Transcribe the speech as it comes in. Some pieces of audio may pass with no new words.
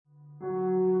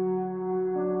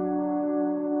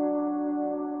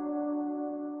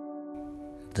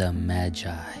the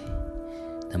Magi,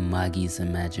 the Magi's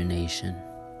Imagination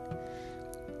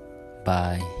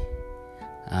by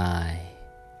I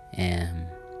Am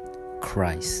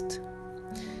Christ.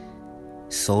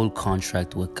 Soul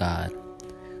contract with God.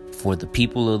 For the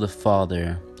people of the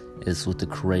Father is with the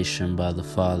creation by the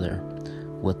Father,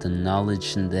 with the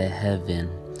knowledge in the heaven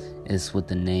is with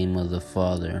the name of the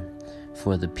Father.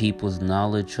 For the people's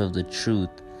knowledge of the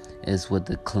truth is with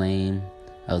the claim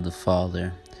of the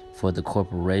Father. For the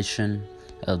corporation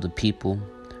of the people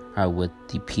are with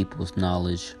the people's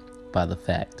knowledge by the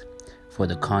fact. For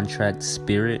the contract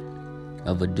spirit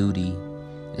of a duty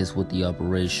is with the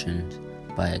operation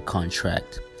by a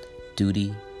contract.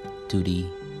 Duty, duty,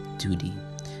 duty.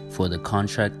 For the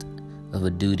contract of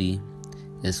a duty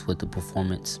is with the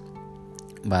performance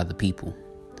by the people.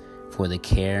 For the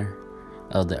care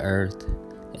of the earth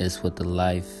is with the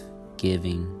life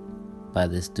giving by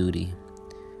this duty.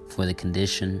 For the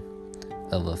condition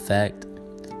of a fact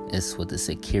is with the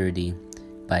security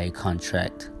by a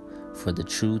contract. For the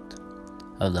truth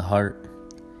of the heart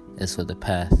is with the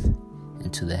path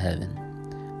into the heaven.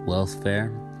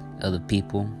 Welfare of the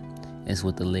people is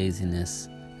with the laziness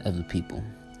of the people.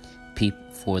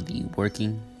 For the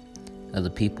working of the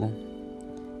people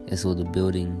is with the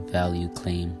building value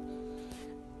claim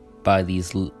by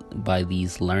these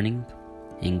learning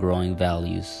and growing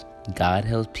values. God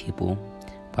helps people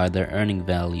by their earning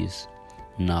values: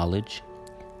 knowledge,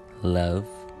 love,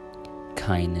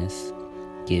 kindness,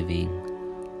 giving,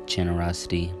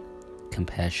 generosity,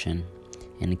 compassion,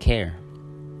 and care.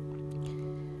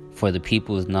 For the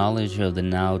people's knowledge of the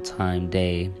now time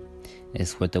day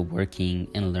is with the working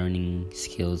and learning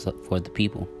skills for the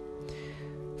people.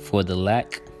 For the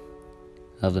lack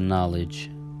of the knowledge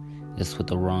is with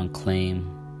the wrong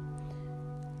claim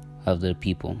of the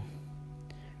people.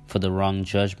 For the wrong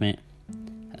judgment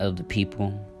of the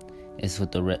people is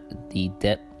with the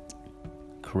depth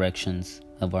corrections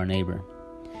of our neighbor.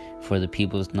 For the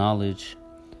people's knowledge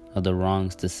of the wrong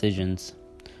decisions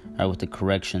are with the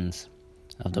corrections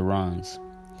of the wrongs.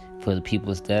 For the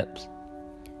people's depth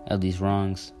of these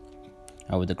wrongs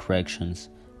are with the corrections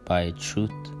by a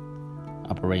truth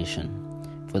operation.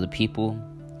 For the people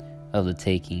of the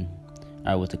taking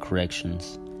are with the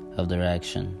corrections of their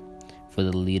action. For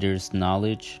the leader's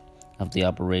knowledge of the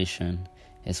operation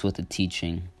is with the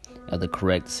teaching of the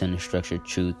correct center-structured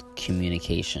truth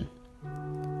communication.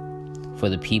 For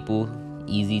the people,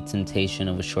 easy temptation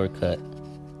of a shortcut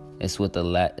is with the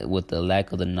lack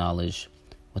of the knowledge,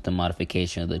 with the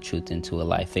modification of the truth into a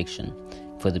lie fiction.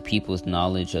 For the people's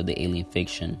knowledge of the alien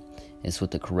fiction is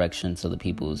with the corrections of the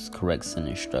people's correct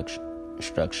center structure,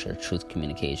 truth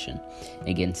communication,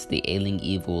 against the alien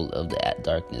evil of the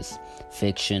darkness,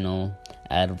 fictional,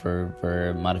 adverb,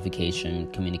 verb, modification,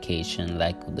 communication,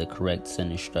 lack of the correct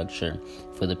sentence structure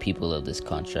for the people of this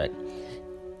contract.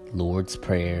 Lord's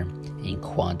Prayer in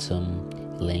quantum,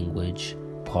 language,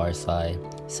 parsi,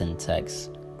 syntax,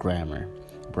 grammar,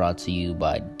 brought to you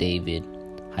by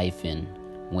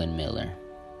David-Windmiller.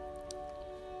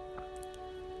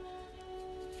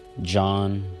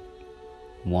 John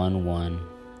 1:1.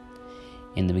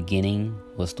 In the beginning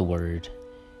was the Word,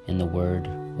 and the Word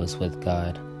was with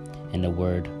God, and the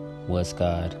Word was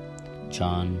God.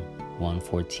 John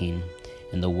 1:14.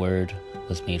 And the Word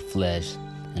was made flesh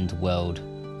and dwelled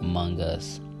among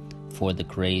us. For the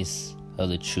grace of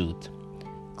the truth,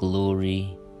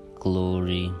 glory,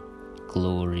 glory,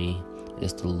 glory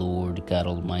is the Lord God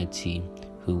Almighty,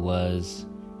 who was,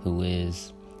 who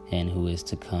is, and who is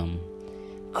to come.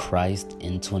 Christ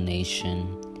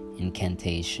intonation,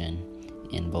 incantation,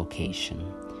 invocation.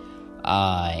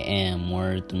 I am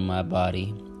word through my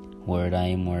body. Word, I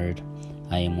am word.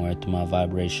 I am word through my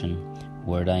vibration.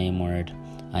 Word, I am word.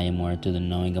 I am word through the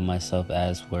knowing of myself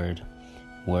as word.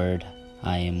 Word,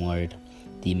 I am word.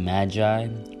 The Magi,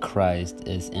 Christ,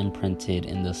 is imprinted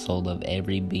in the soul of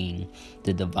every being.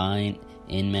 The divine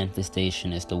in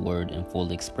manifestation is the word in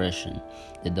full expression.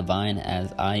 The divine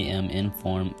as I am in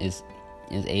form is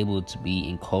able to be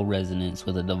in co-resonance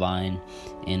with the divine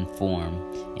in form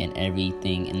in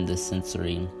everything in the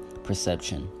sensory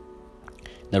perception.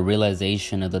 The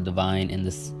realization of the divine in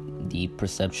the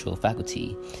perceptual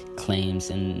faculty claims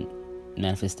in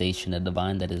manifestation the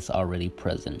divine that is already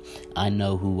present. I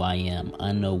know who I am.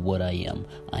 I know what I am.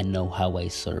 I know how I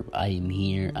serve. I am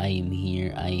here. I am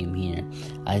here. I am here.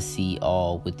 I see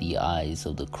all with the eyes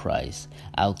of the Christ.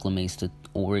 Acclimates the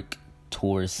auric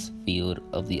torus field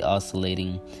of the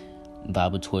oscillating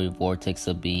vibratory vortex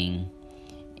of being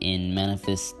in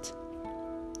manifest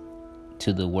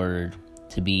to the word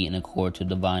to be in accord to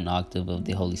the divine octave of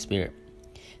the Holy Spirit.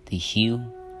 The hue,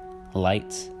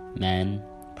 light, man,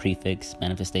 prefix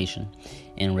manifestation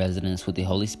in resonance with the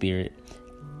Holy Spirit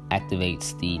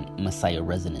activates the Messiah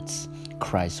resonance.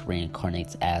 Christ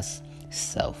reincarnates as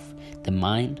self. The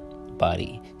mind,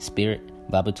 body, spirit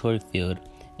vibratory field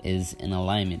is in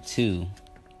alignment to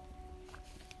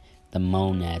the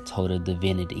monad total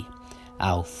divinity,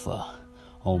 Alpha,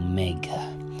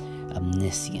 Omega,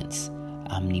 omniscience,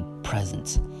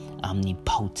 omnipresent,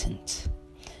 omnipotent,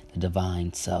 the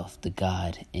divine self, the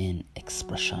God in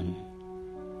expression.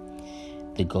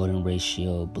 The golden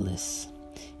ratio of bliss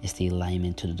is the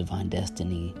alignment to the divine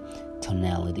destiny,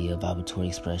 tonality of vibratory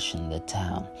expression, the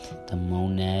Tao, the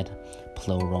monad,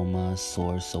 pleroma,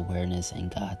 source, awareness,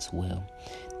 and God's will.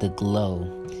 The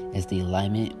glow is the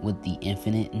alignment with the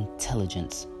infinite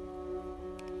intelligence.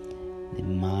 The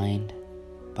mind,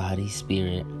 body,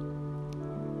 spirit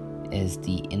is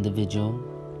the individual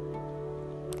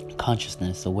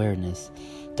consciousness, awareness.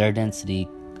 Third density,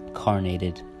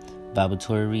 carnated,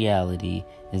 vibratory reality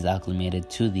is acclimated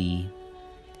to the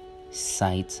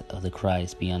sight of the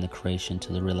Christ beyond the creation,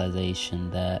 to the realization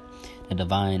that the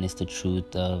divine is the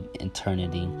truth of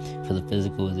eternity, for the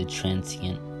physical is a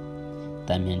transient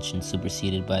dimension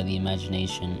superseded by the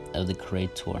imagination of the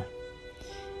Creator.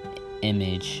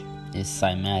 Image is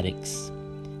cymatics,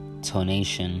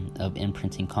 tonation of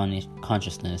imprinting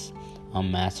consciousness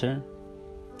on matter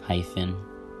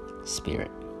 -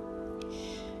 spirit.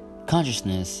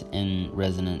 Consciousness in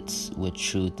resonance with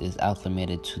truth is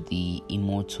acclimated to the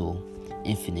immortal,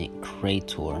 infinite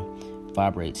Creator,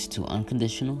 vibrates to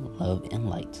unconditional love and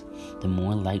light. The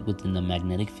more light within the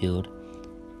magnetic field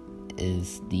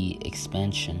is the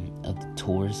expansion of the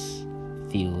torus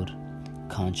field,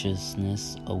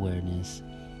 consciousness, awareness,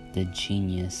 the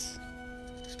genius